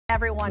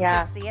everyone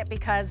to see it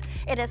because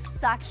it is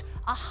such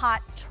a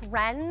hot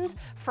trend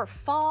for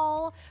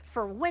fall,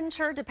 for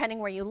winter, depending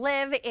where you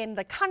live in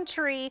the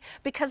country,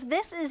 because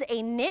this is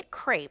a knit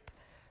crepe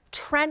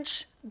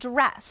trench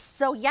dress.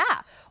 So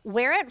yeah,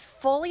 wear it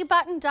fully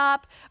buttoned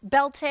up,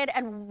 belted,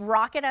 and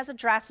rock it as a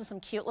dress with some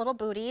cute little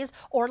booties,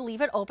 or leave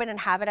it open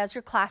and have it as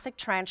your classic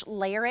trench.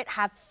 Layer it,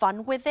 have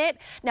fun with it.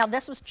 Now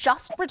this was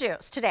just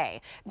reduced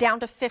today down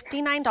to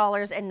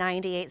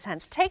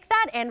 $59.98. Take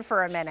that in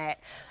for a minute.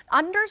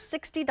 Under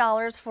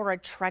 $60 for a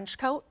trench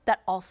coat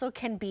that also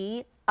can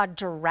be a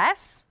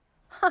dress.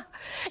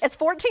 It's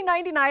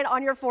 $14.99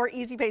 on your 4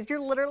 easy pays. You're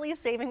literally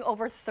saving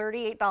over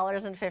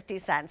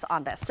 $38.50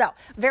 on this. So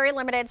very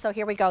limited. So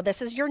here we go.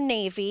 This is your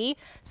navy.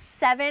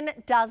 7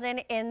 dozen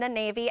in the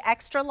navy,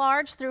 extra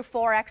large through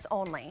 4X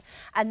only.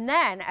 And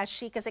then as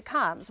chic as it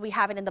comes, we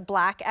have it in the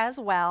black as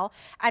well.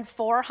 And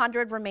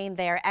 400 remain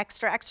there.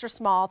 Extra, extra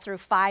small through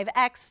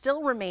 5X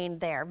still remain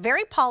there.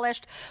 Very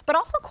polished, but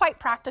also quite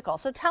practical.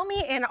 So tell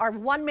me in our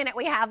 1 minute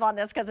we have on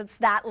this, because it's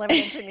that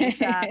limited,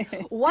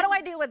 Tanisha, what do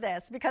I do with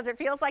this? Because it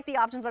feels like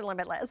the options are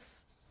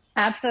limitless.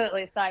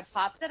 Absolutely. So I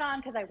popped it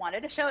on because I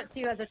wanted to show it to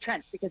you as a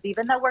trench, because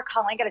even though we're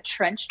calling it a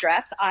trench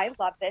dress, I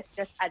love this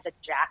just as a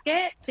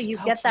jacket. So you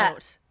get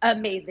that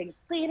amazing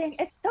pleating.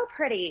 It's so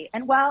pretty.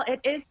 And while it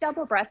is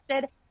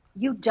double-breasted,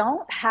 you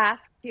don't have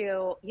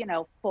to, you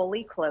know,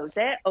 fully close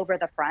it over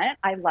the front.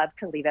 I love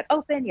to leave it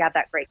open. You have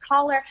that great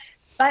collar.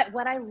 But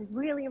what I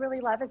really, really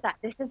love is that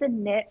this is a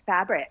knit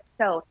fabric.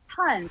 So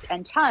tons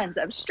and tons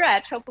of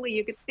stretch. Hopefully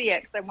you can see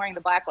it because I'm wearing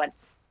the black one.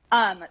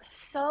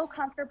 So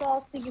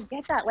comfortable. So you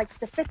get that like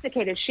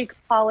sophisticated, chic,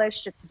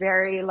 polished. It's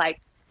very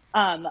like,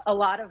 a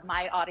lot of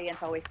my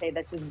audience always say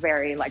this is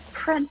very like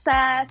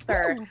princess,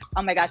 or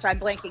oh my gosh, I'm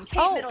blanking.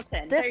 Kate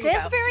Middleton. This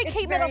is very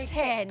Kate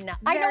Middleton.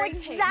 I know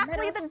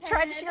exactly the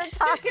trench you're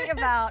talking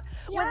about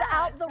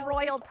without the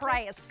royal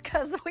price,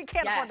 because we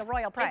can't afford the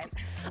royal price.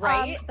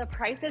 Right? The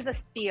price is a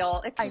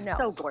steal. It's just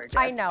so gorgeous.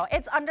 I know.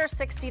 It's under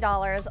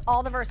 $60.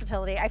 All the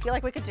versatility. I feel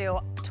like we could do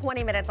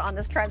 20 minutes on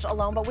this trench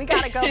alone, but we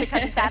got to go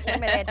because it's that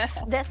limited.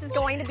 This is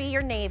going to be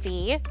your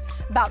navy.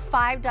 About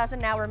 5 dozen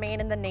now remain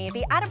in the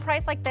navy. At a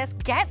price like this,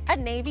 get a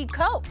navy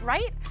coat,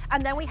 right?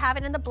 And then we have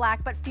it in the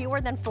black, but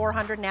fewer than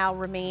 400 now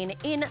remain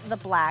in the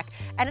black.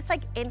 And it's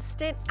like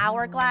instant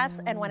hourglass,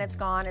 and when it's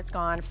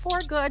gone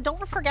for good.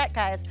 Don't forget,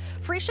 guys,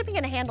 free shipping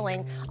and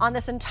handling on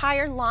this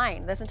entire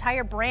line, this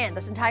entire brand,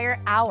 this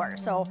entire hour.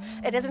 So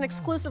it is an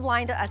exclusive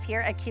line to us here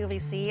at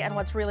QVC. And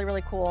what's really,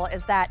 really cool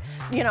is that,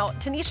 you know,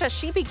 Tanisha,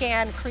 she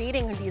began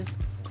creating these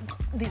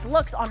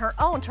looks on her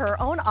own, to her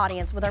own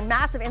audience, with her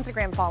massive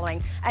Instagram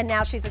following, and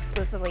now she's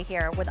exclusively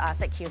here with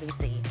us at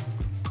QVC.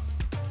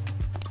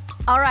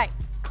 All right,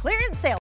 clearance sale.